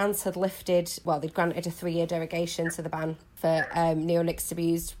France had they'd granted a 3-year derogation to the ban for neonics to be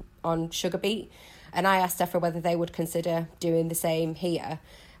used on sugar beet, and I asked DEFRA whether they would consider doing the same here,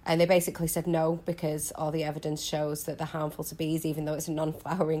 and they basically said no, because all the evidence shows that they're harmful to bees, even though it's a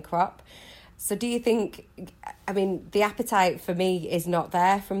non-flowering crop. So do you think, the appetite for me is not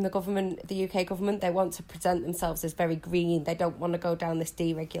there from the government, the UK government. They want to present themselves as very green. They don't want to go down this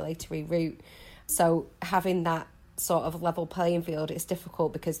deregulatory route. So having that sort of level playing field is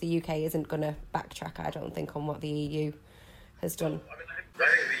difficult, because the UK isn't going to backtrack, I don't think, on what the EU has done. I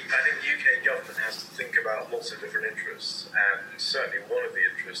think the UK government has to think about lots of different interests, and certainly one of the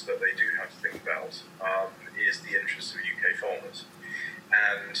interests that they do have to think about is the interests of UK farmers.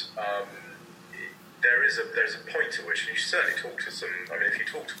 And there's a point at which, and you certainly talk to if you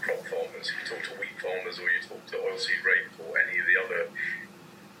talk to crop farmers, if you talk to wheat farmers, or you talk to oilseed rape or any of the other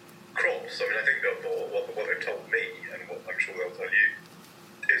crops, I think that what they've told me, and what I'm sure they'll tell you,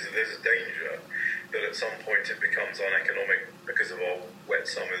 is that there's a danger that at some point it becomes uneconomic because of our wet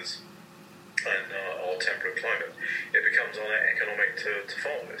summers and our temperate climate. It becomes uneconomic to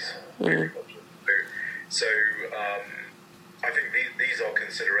farm this agriculture. So I think these are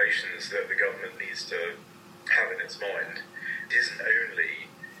considerations that the government needs to have in its mind. It isn't only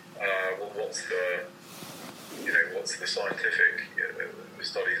what's the scientific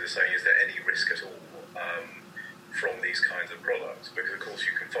studies are saying, is there any risk at all from these kinds of products? Because of course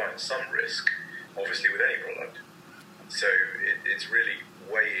you can find some risk, obviously, with any product. So it's really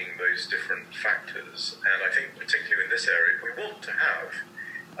weighing those different factors. And I think particularly in this area, if we want to have,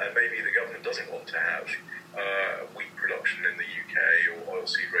 and maybe the government doesn't want to have, wheat production in the UK or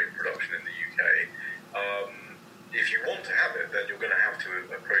oilseed rape production in the UK, if you want to have it, then you're going to have to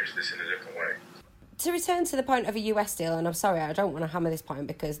approach this in a different way. To return to the point of a US deal, and I'm sorry, I don't want to hammer this point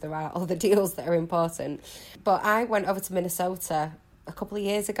because there are other deals that are important, but I went over to Minnesota a couple of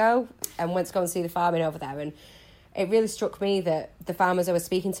years ago and went to go and see the farming over there, and it really struck me that the farmers I was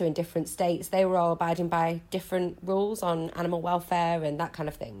speaking to in different states, they were all abiding by different rules on animal welfare and that kind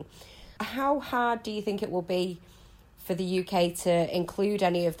of thing. How hard do you think it will be for the UK to include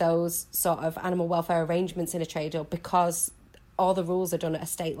any of those sort of animal welfare arrangements in a trade deal because all the rules are done at a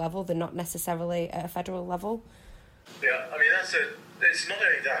state level, they're not necessarily at a federal level? Yeah, I mean, it's not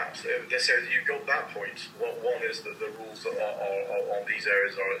only that. So you've got that point. One is that the rules that are on these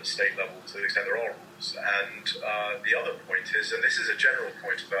areas are at the state level to the extent there are rules. And the other point is, and this is a general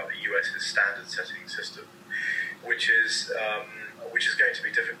point about the US's standard setting system, which is going to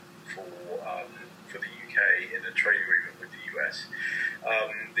be difficult for the UK in a trade agreement with the US.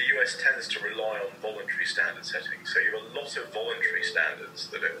 The US tends to rely on voluntary standard setting, so you have a lot of voluntary standards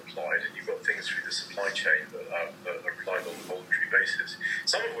that are applied, and you've got things through the supply chain that are applied on a voluntary basis,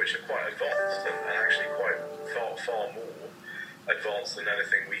 some of which are quite advanced and actually quite far more advanced than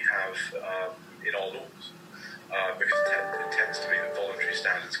anything we have in our laws, because it tends to be that voluntary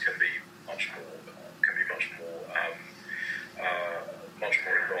standards can be much more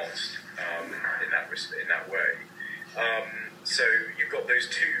advanced in that way. So you've got those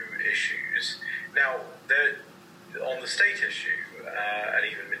two issues. Now, on the state issue and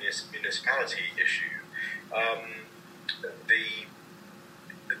even municipality issue,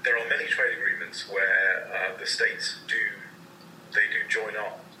 there are many trade agreements where the states do join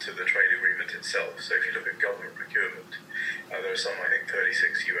up to the trade agreement itself. So if you look at government procurement, there are some, I think,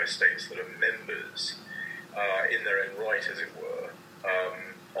 36 US states that are members in their own right, as it were,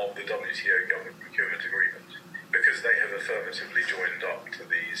 of the WTO government procurement agreement, because they have affirmatively joined up to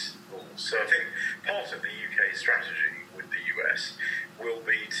these rules. So I think part of the UK strategy with the US will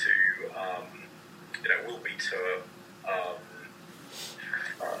be to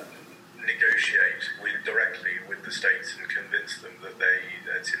negotiate directly with the states and convince them that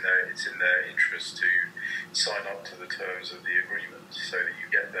it's in their interest to sign up to the terms of the agreement, so that you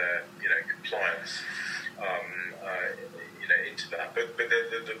get their compliance into that.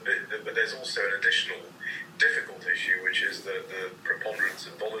 But there's also an additional difficult issue, which is the preponderance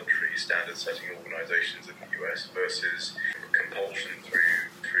of voluntary standard-setting organisations in the US versus compulsion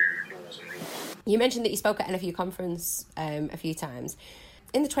through laws and rules. You mentioned that you spoke at NFU conference a few times.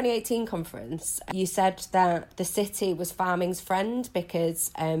 In the 2018 conference, you said that the city was farming's friend because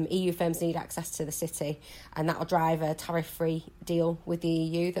EU firms need access to the city, and that will drive a tariff-free deal with the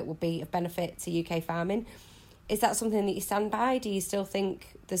EU that will be of benefit to UK farming. Is that something that you stand by? Do you still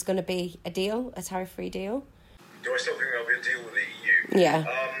think there's going to be a deal, a tariff-free deal? Do I still think there'll be a deal with the EU? Yeah.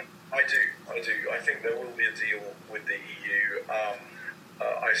 I do. I think there will be a deal with the EU.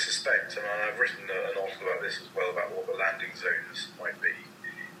 I suspect, and I've written an article about this as well, about what the landing zones might be.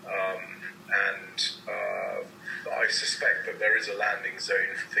 I suspect that there is a landing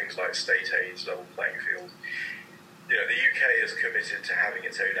zone for things like state aids, level playing field. The UK is committed to having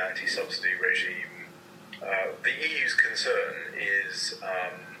its own anti-subsidy regime. The EU's concern is,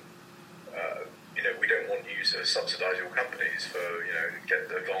 we don't want you to subsidise your companies for, get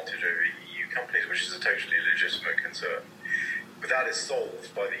the advantage over EU companies, which is a totally legitimate concern. But that is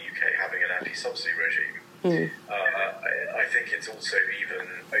solved by the UK having an anti-subsidy regime. I think it's also even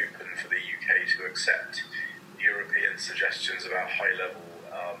open for the UK to accept European suggestions about high-level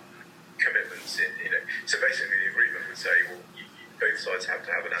commitments. So basically, the agreement would say, well, both sides have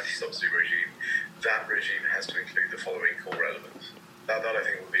to have an anti-subsidy regime. That regime has to include the following core elements. That I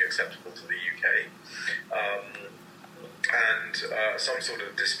think would be acceptable to the UK. And some sort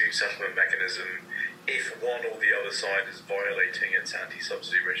of dispute settlement mechanism, if one or the other side is violating its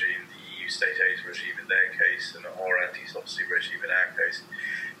anti-subsidy regime, the EU state aid regime in their case, and our anti-subsidy regime in our case,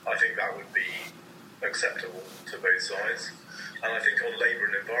 I think that would be acceptable to both sides. And I think on labour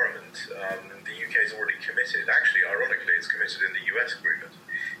and environment, the UK is already committed. Actually, ironically, it's committed in the US agreement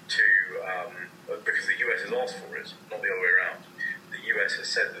to, because the US has asked for it, not the other way around. The US has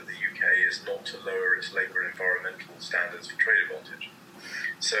said that the UK is not to lower its labour and environmental standards for trade advantage.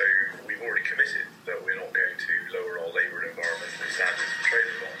 So we've already committed that we're not going to lower our labour and environmental standards for trade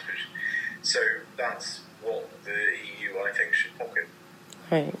advantage. So that's what the EU, I think, should pocket.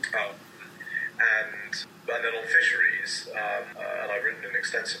 Right. And then on fisheries, and I've written an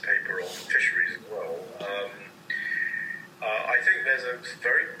extensive paper on fisheries as well, I think there's a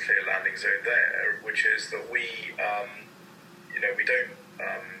very clear landing zone there, which is that we don't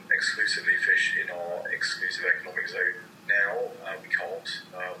exclusively fish in our exclusive economic zone now. We can't.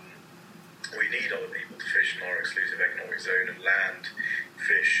 We need other people to fish in our exclusive economic zone and land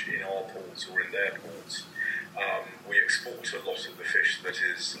fish in our ports or in their ports. We export a lot of the fish that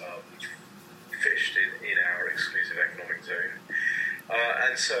is fished in our exclusive economic zone.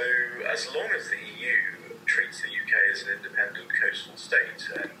 And so as long as the EU treats the UK as an independent coastal state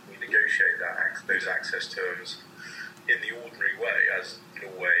and we negotiate those access terms in the ordinary way, as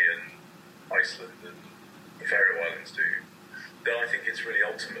Norway and Iceland and the Faroe Islands do, then I think it's really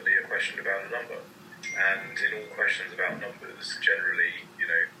ultimately a question about a number. And in all questions about numbers, generally, you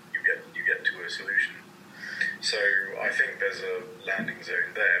get to a solution. So I think there's a landing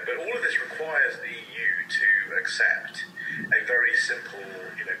zone there. But all of this requires the EU to accept a very simple,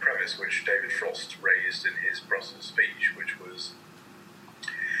 premise which David Frost raised in his Brussels speech, which was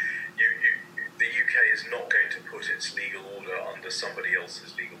the UK is not going to put its legal order under somebody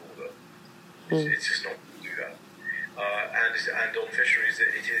else's legal order. It's just not going to do that. And on fisheries,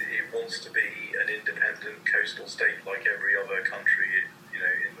 it wants to be an independent coastal state like every other country,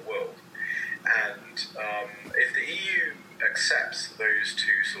 in the world. And if the EU accepts those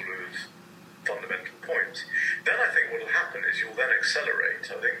two sort of fundamental points, then I think what will happen is you'll then accelerate.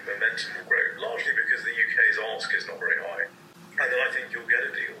 I think momentum will grow, largely because the UK's ask is not very high. And then I think you'll get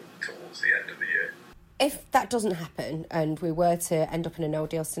a deal towards the end of the year. If that doesn't happen and we were to end up in a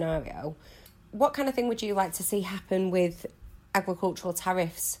no-deal scenario, what kind of thing would you like to see happen with agricultural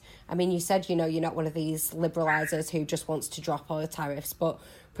tariffs? I mean, you said, you're not one of these liberalisers who just wants to drop all the tariffs, but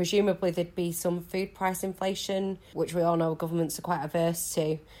presumably there'd be some food price inflation, which we all know governments are quite averse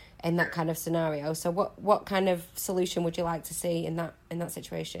to in that kind of scenario. So what kind of solution would you like to see in that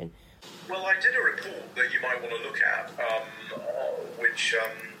situation? Well, I did a report that you might want to look at, which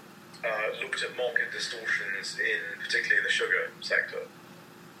looked at market distortions particularly in the sugar sector.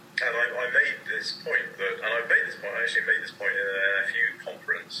 And I made this point I actually made this point in a FU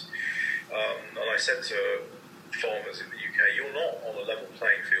conference, and I said to farmers in the UK, you're not on a level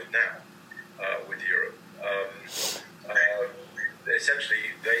playing field now with Europe.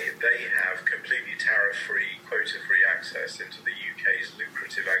 Essentially, they have completely tariff-free, quota-free access into the UK's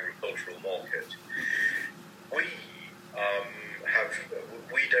lucrative agricultural market. We have a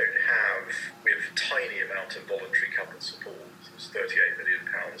tiny amount of voluntary coupled support. It's £38 million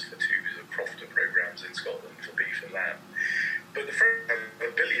for 2 of crofter programmes in Scotland for beef and lamb. But the French have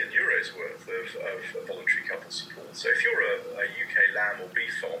 €1 billion worth of voluntary coupled support. So if you're a UK lamb or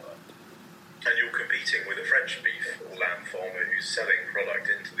beef farmer, and you're competing with a French beef or lamb farmer who's selling product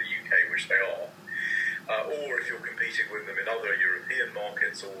into the UK, which they are, or if you're competing with them in other European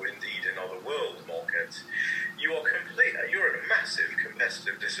markets or indeed in other world markets, you're at a massive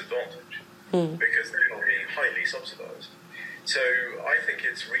competitive disadvantage because they are being highly subsidised. So I think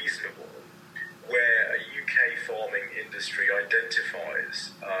it's reasonable where a UK farming industry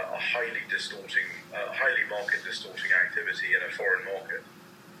identifies a highly market distorting activity in a foreign market,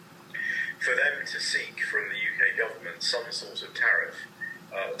 for them to seek from the UK government some sort of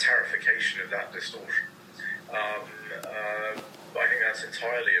tarification of that distortion. I think that's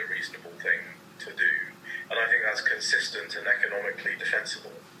entirely a reasonable thing to do, and I think that's consistent and economically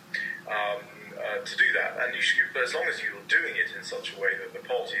defensible to do that. And but as long as you're doing it in such a way that the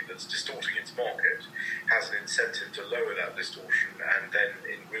party that's distorting its market has an incentive to lower that distortion and then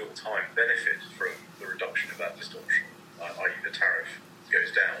in real time benefit from the reduction of that distortion, i.e. the tariff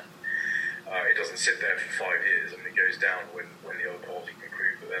goes down. It doesn't sit there for 5 years. It goes down when the other party can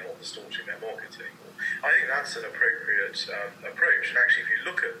prove that they're not distorting their markets anymore. I think that's an appropriate approach. And actually, if you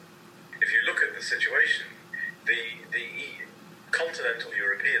look at the situation, the continental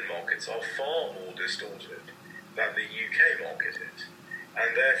European markets are far more distorted than the UK market is,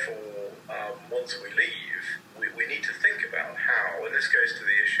 and therefore, once we leave, we need to think about how. And this goes to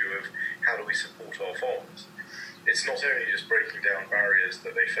the issue of how do we support our farmers. It's not only just breaking down barriers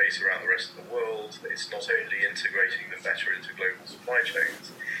that they face around the rest of the world, it's not only integrating them better into global supply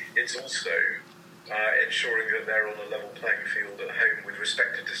chains, it's also ensuring that they're on a level playing field at home with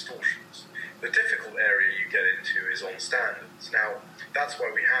respect to distortions. The difficult area you get into is on standards. Now, that's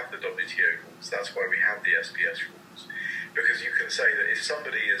why we have the WTO rules, that's why we have the SPS rules, because you can say that if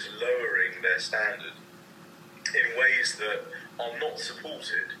somebody is lowering their standard in ways that are not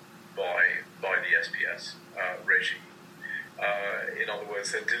supported by the SPS regime. In other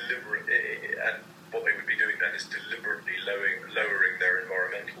words, they're deliberate, and what they would be doing then is deliberately lowering their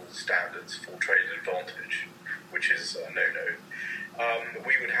environmental standards for trade advantage, which is a no-no.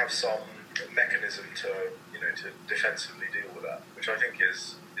 We would have some mechanism to defensively deal with that, which I think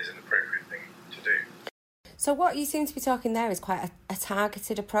is an appropriate thing to do. So what you seem to be talking there is quite a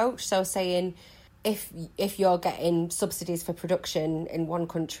targeted approach. So saying, if you're getting subsidies for production in one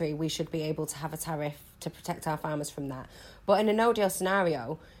country, we should be able to have a tariff to protect our farmers from that. But in a no-deal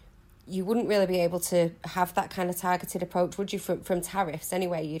scenario, you wouldn't really be able to have that kind of targeted approach, would you, from tariffs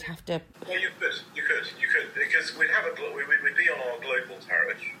anyway? You'd have to... Well, you could, because we'd be on our global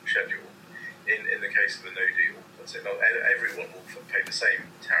tariff schedule in the case of the no-deal. Let's say not everyone will pay the same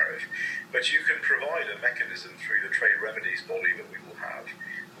tariff, but you can provide a mechanism through the trade remedies body that we will have,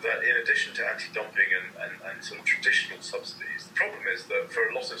 that in addition to anti-dumping and sort of traditional subsidies, the problem is that for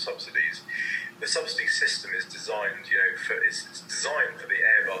a lot of subsidies, the subsidy system is designed, it's designed for the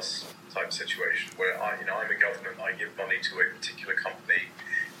Airbus type situation where I'm a government, I give money to a particular company,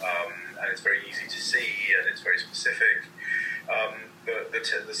 and it's very easy to see and it's very specific.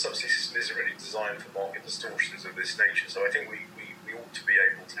 The subsidy system isn't really designed for market distortions of this nature. So I think we ought to be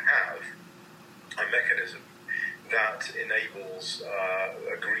able to have a mechanism that enables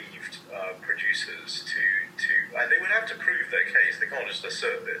aggrieved producers to and they would have to prove their case. They can't just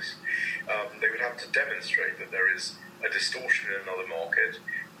assert this. They would have to demonstrate that there is a distortion in another market,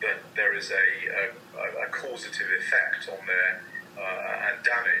 that there is a causative effect on their and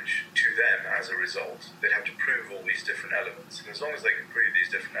damage to them as a result. They'd have to prove all these different elements, and as long as they can prove these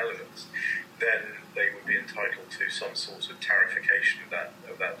different elements, then they would be entitled to some sort of tarification of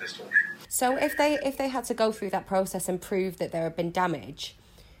that distortion. So if they had to go through that process and prove that there had been damage,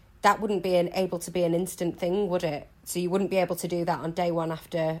 that wouldn't be able to be an instant thing, would it? So you wouldn't be able to do that on day one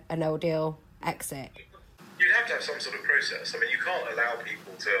after a no-deal exit? You'd have to have some sort of process. I mean, you can't allow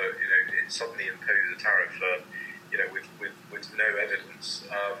people to, suddenly impose a tariff with no evidence.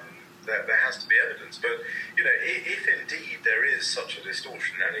 There has to be evidence. But, if indeed there is such a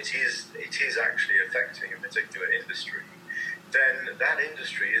distortion, and it is actually affecting a particular industry, then that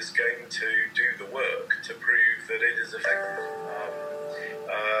industry is going to do the work to prove that it is effective.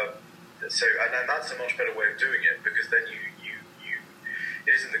 And that's a much better way of doing it, because then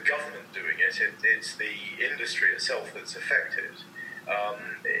it isn't the government doing it, it's the industry itself that's affected,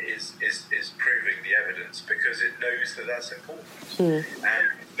 is proving the evidence, because it knows that that's important.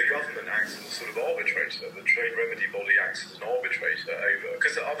 And the government acts as a sort of arbitrator. The Trade Remedy Body acts as an arbitrator over,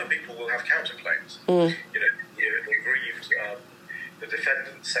 because other people will have counterclaims. The aggrieved, the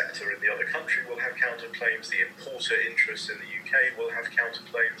defendant sector in the other country will have counterclaims. The importer interests in the UK will have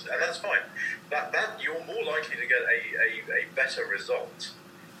counterclaims, and that's fine. That you're more likely to get a better result,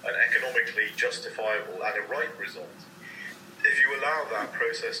 an economically justifiable and a right result, if you allow that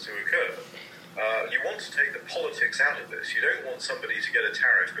process to occur. You want to take the politics out of this. You don't want somebody to get a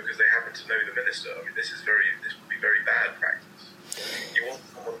tariff because they happen to know the minister. I mean, this would be very bad practice. You want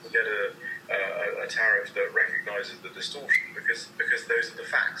someone to get a tariff that recognises the distortion because those are the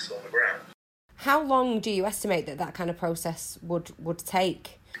facts on the ground. How long do you estimate that kind of process would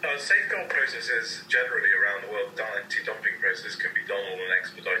take? Safeguard processes generally around the world, anti-dumping processes, can be done on an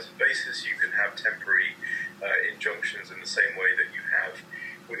expedited basis. You can have temporary injunctions in the same way that you have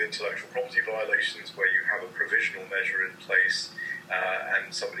with intellectual property violations, where you have a provisional measure in place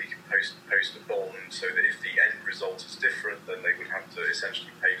and somebody can post a bond, so that if the end result is different, then they would have to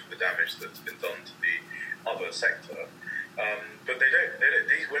essentially pay for the damage that's been done to the other sector. But they don't.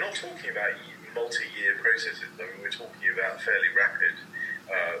 We're not talking about multi-year processes. I mean, we're talking about fairly rapid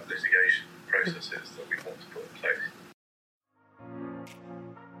litigation processes that we want to put in place.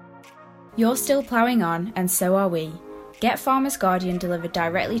 You're still ploughing on, and so are we. Get Farmers Guardian delivered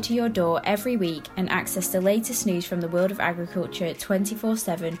directly to your door every week and access the latest news from the world of agriculture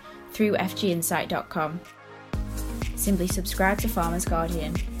 24/7 through fginsight.com. Simply subscribe to Farmers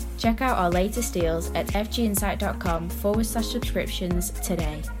Guardian. Check out our latest deals at fginsight.com/subscriptions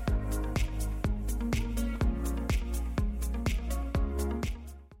today.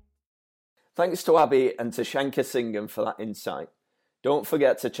 Thanks to Abby and to Shankar Singham for that insight. Don't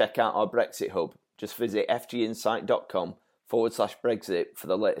forget to check out our Brexit Hub. Just visit fginsight.com/Brexit for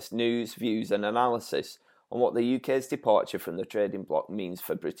the latest news, views and analysis on what the UK's departure from the trading bloc means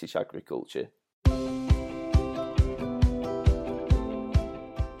for British agriculture.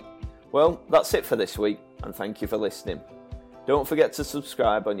 Well, that's it for this week, and thank you for listening. Don't forget to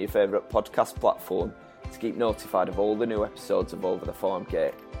subscribe on your favourite podcast platform to keep notified of all the new episodes of Over the Farm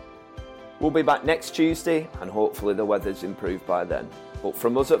Gate. We'll be back next Tuesday, and hopefully the weather's improved by then. But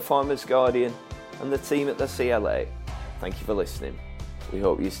from us at Farmers Guardian and the team at the CLA, thank you for listening. We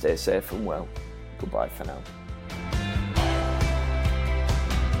hope you stay safe and well. Goodbye for now.